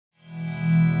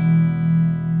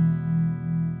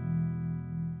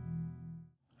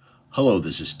Hello,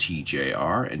 this is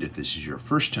TJR, and if this is your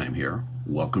first time here,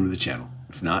 welcome to the channel.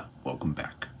 If not, welcome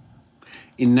back.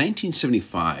 In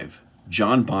 1975,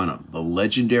 John Bonham, the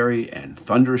legendary and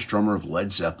thunderous drummer of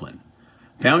Led Zeppelin,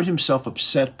 found himself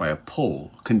upset by a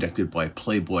poll conducted by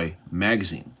Playboy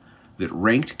magazine that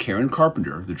ranked Karen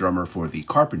Carpenter, the drummer for the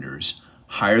Carpenters,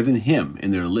 higher than him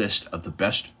in their list of the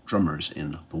best drummers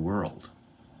in the world.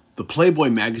 The Playboy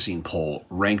magazine poll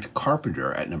ranked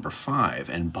Carpenter at number 5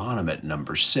 and Bonham at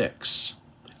number 6.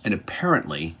 And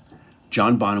apparently,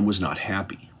 John Bonham was not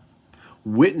happy.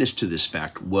 Witness to this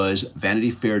fact was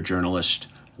Vanity Fair journalist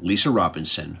Lisa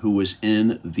Robinson, who was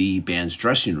in the band's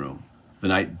dressing room the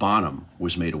night Bonham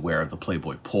was made aware of the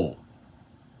Playboy poll.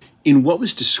 In what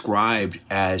was described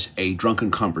as a drunken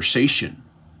conversation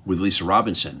with Lisa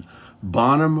Robinson,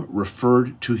 Bonham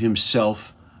referred to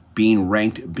himself being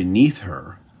ranked beneath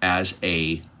her as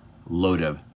a load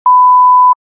of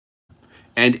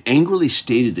and angrily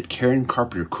stated that Karen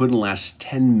Carpenter couldn't last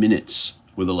 10 minutes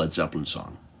with a Led Zeppelin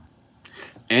song.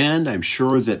 And I'm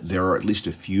sure that there are at least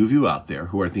a few of you out there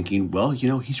who are thinking, well, you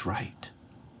know, he's right.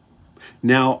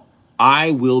 Now,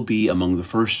 I will be among the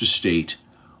first to state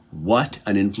what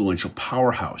an influential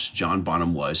powerhouse John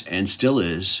Bonham was and still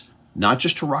is, not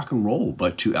just to rock and roll,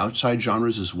 but to outside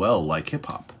genres as well, like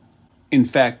hip-hop. In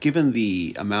fact, given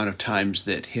the amount of times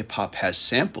that hip-hop has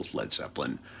sampled Led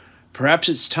Zeppelin, perhaps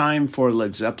it's time for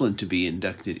Led Zeppelin to be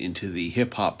inducted into the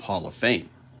Hip-Hop Hall of Fame.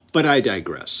 But I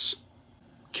digress.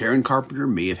 Karen Carpenter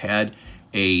may have had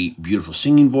a beautiful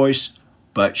singing voice,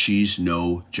 but she's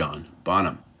no John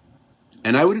Bonham.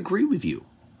 And I would agree with you.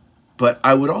 But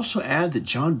I would also add that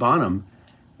John Bonham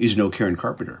is no Karen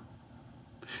Carpenter.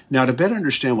 Now, to better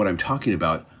understand what I'm talking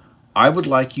about, I would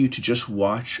like you to just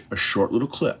watch a short little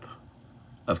clip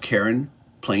of Karen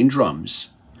playing drums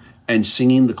and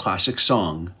singing the classic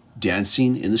song,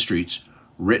 Dancing in the Streets,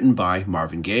 written by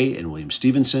Marvin Gaye and William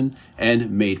Stevenson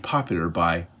and made popular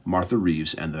by Martha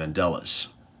Reeves and the Vandellas.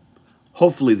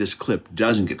 Hopefully this clip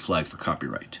doesn't get flagged for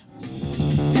copyright.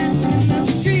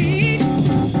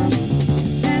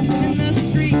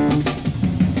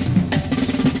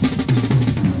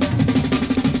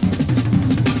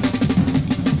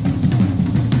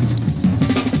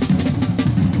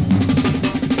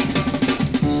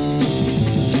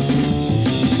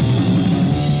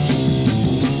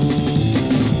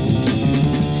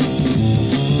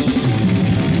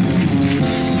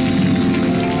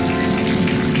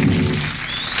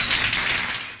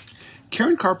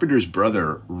 Karen Carpenter's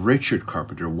brother, Richard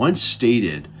Carpenter, once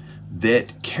stated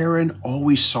that Karen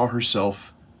always saw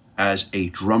herself as a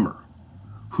drummer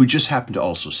who just happened to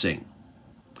also sing.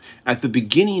 At the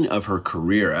beginning of her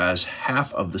career as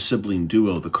half of the sibling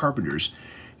duo, the Carpenters,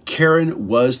 Karen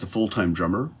was the full-time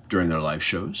drummer during their live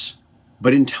shows,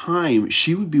 but in time,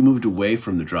 she would be moved away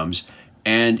from the drums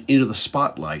and into the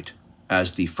spotlight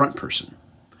as the front person.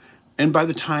 And by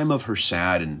the time of her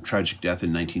sad and tragic death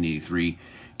in 1983,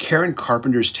 Karen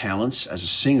Carpenter's talents as a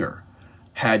singer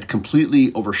had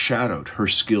completely overshadowed her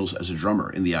skills as a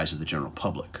drummer in the eyes of the general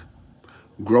public.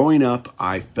 Growing up,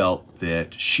 I felt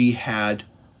that she had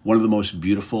one of the most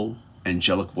beautiful,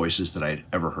 angelic voices that I had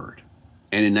ever heard.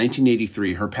 And in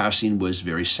 1983, her passing was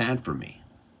very sad for me.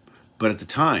 But at the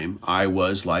time, I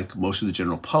was, like most of the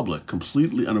general public,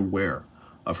 completely unaware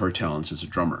of her talents as a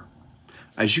drummer.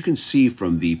 As you can see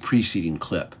from the preceding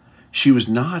clip, she was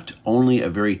not only a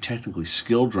very technically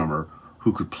skilled drummer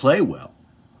who could play well,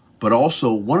 but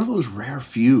also one of those rare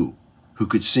few who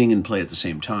could sing and play at the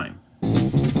same time.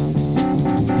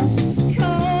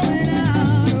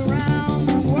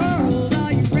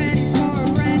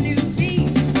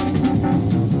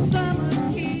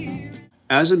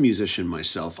 As a musician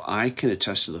myself, I can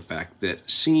attest to the fact that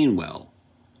singing well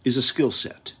is a skill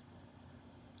set.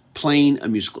 Playing a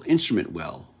musical instrument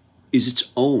well is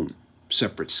its own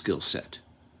separate skill set.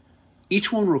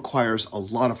 Each one requires a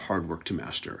lot of hard work to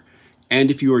master,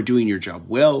 and if you are doing your job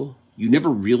well, you never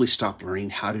really stop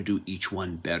learning how to do each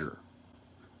one better.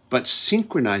 But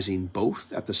synchronizing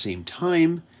both at the same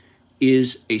time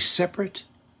is a separate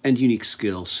and unique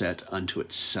skill set unto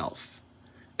itself,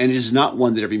 and it is not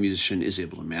one that every musician is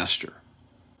able to master.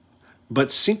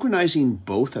 But synchronizing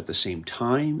both at the same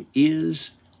time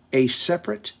is a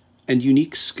separate and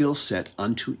unique skill set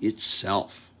unto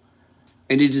itself,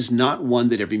 and it is not one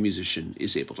that every musician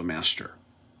is able to master.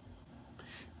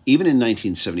 Even in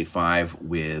 1975,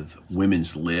 with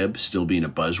women's lib still being a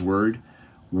buzzword,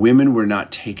 women were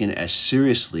not taken as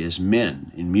seriously as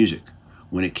men in music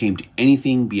when it came to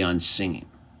anything beyond singing.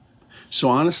 So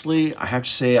honestly, I have to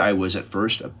say I was at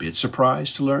first a bit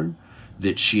surprised to learn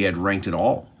that she had ranked at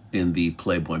all in the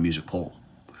Playboy music poll.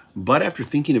 But after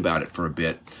thinking about it for a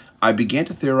bit, I began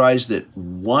to theorize that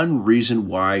one reason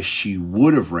why she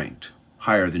would have ranked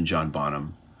higher than John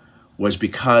Bonham was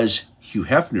because Hugh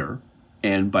Hefner,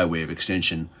 and by way of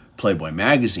extension, Playboy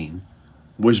magazine,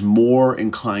 was more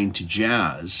inclined to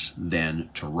jazz than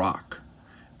to rock.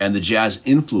 And the jazz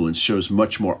influence shows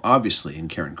much more obviously in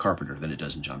Karen Carpenter than it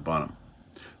does in John Bonham.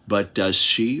 But does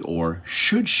she, or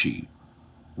should she,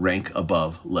 rank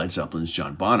above Led Zeppelin's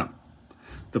John Bonham?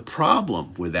 The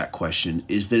problem with that question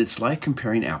is that it's like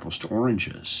comparing apples to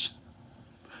oranges.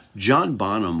 John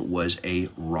Bonham was a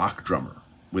rock drummer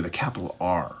with a capital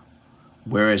R,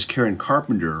 whereas Karen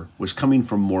Carpenter was coming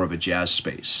from more of a jazz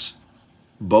space.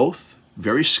 Both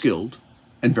very skilled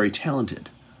and very talented,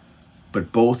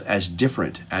 but both as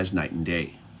different as night and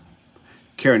day.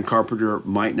 Karen Carpenter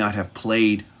might not have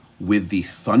played with the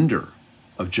thunder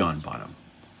of John Bonham,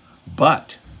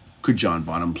 but could John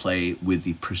Bonham play with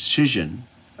the precision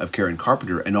of Karen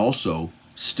Carpenter and also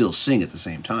still sing at the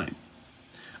same time?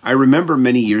 I remember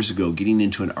many years ago getting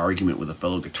into an argument with a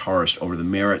fellow guitarist over the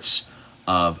merits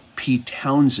of Pete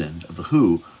Townsend of The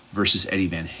Who versus Eddie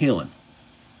Van Halen.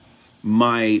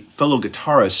 My fellow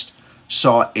guitarist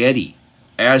saw Eddie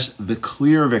as the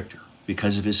clear victor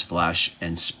because of his flash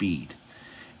and speed.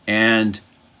 And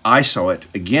I saw it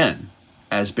again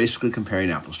as basically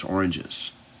comparing apples to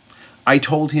oranges. I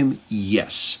told him,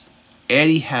 yes,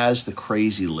 Eddie has the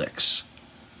crazy licks,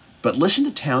 but listen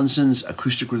to Townsend's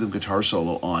acoustic rhythm guitar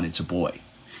solo on It's a Boy.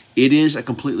 It is a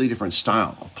completely different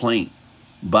style of playing,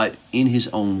 but in his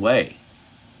own way.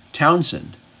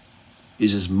 Townsend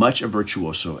is as much a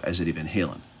virtuoso as Eddie Van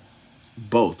Halen.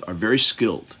 Both are very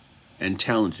skilled and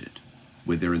talented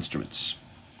with their instruments.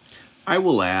 I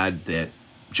will add that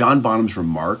John Bonham's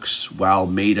remarks, while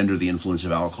made under the influence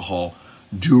of alcohol,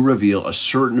 do reveal a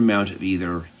certain amount of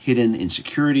either hidden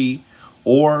insecurity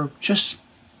or just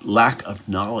lack of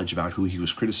knowledge about who he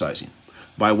was criticizing.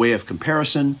 By way of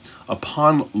comparison,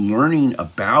 upon learning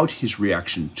about his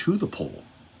reaction to the poll,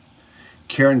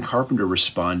 Karen Carpenter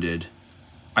responded,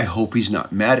 "I hope he's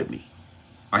not mad at me.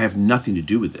 I have nothing to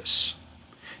do with this."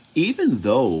 Even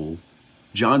though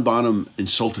John Bonham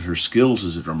insulted her skills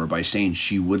as a drummer by saying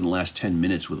she wouldn't last 10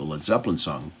 minutes with a Led Zeppelin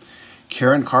song,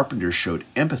 Karen Carpenter showed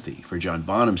empathy for John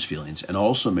Bonham's feelings and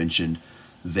also mentioned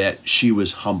that she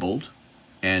was humbled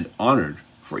and honored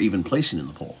for even placing in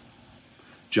the poll.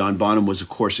 John Bonham was, of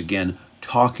course, again,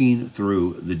 talking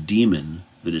through the demon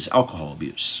that is alcohol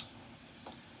abuse.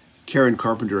 Karen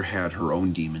Carpenter had her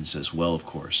own demons as well, of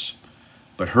course,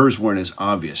 but hers weren't as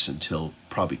obvious until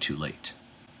probably too late.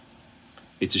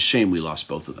 It's a shame we lost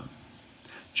both of them.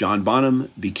 John Bonham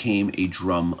became a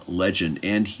drum legend,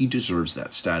 and he deserves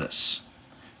that status.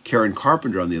 Karen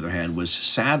Carpenter, on the other hand, was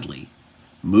sadly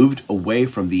moved away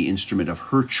from the instrument of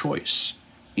her choice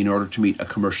in order to meet a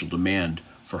commercial demand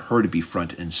for her to be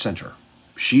front and center.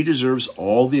 She deserves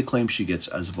all the acclaim she gets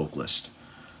as a vocalist,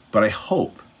 but I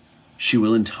hope she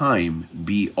will in time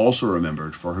be also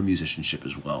remembered for her musicianship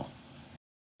as well.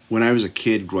 When I was a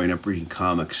kid growing up reading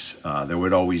comics, there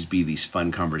would always be these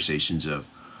fun conversations of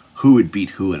who would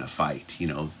beat who in a fight, you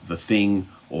know, the Thing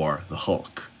or the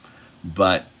Hulk.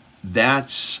 But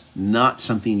that's not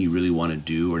something you really want to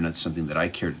do, or not something that I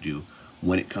care to do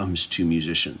when it comes to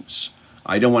musicians.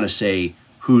 I don't want to say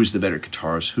who's the better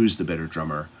guitarist, who's the better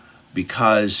drummer,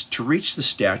 because to reach the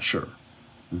stature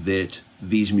that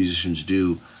these musicians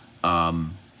do,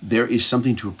 there is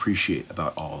something to appreciate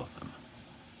about all of them.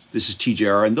 This is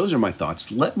TJR, and those are my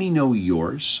thoughts. Let me know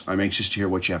yours. I'm anxious to hear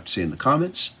what you have to say in the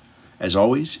comments. As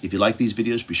always, if you like these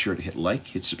videos, be sure to hit like,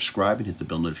 hit subscribe, and hit the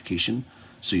bell notification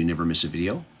so you never miss a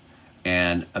video.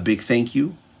 And a big thank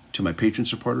you to my Patreon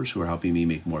supporters who are helping me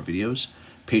make more videos.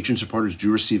 Patreon supporters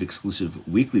do receive exclusive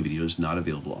weekly videos not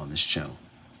available on this channel.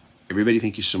 Everybody,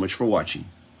 thank you so much for watching,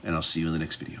 and I'll see you in the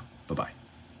next video. Bye-bye.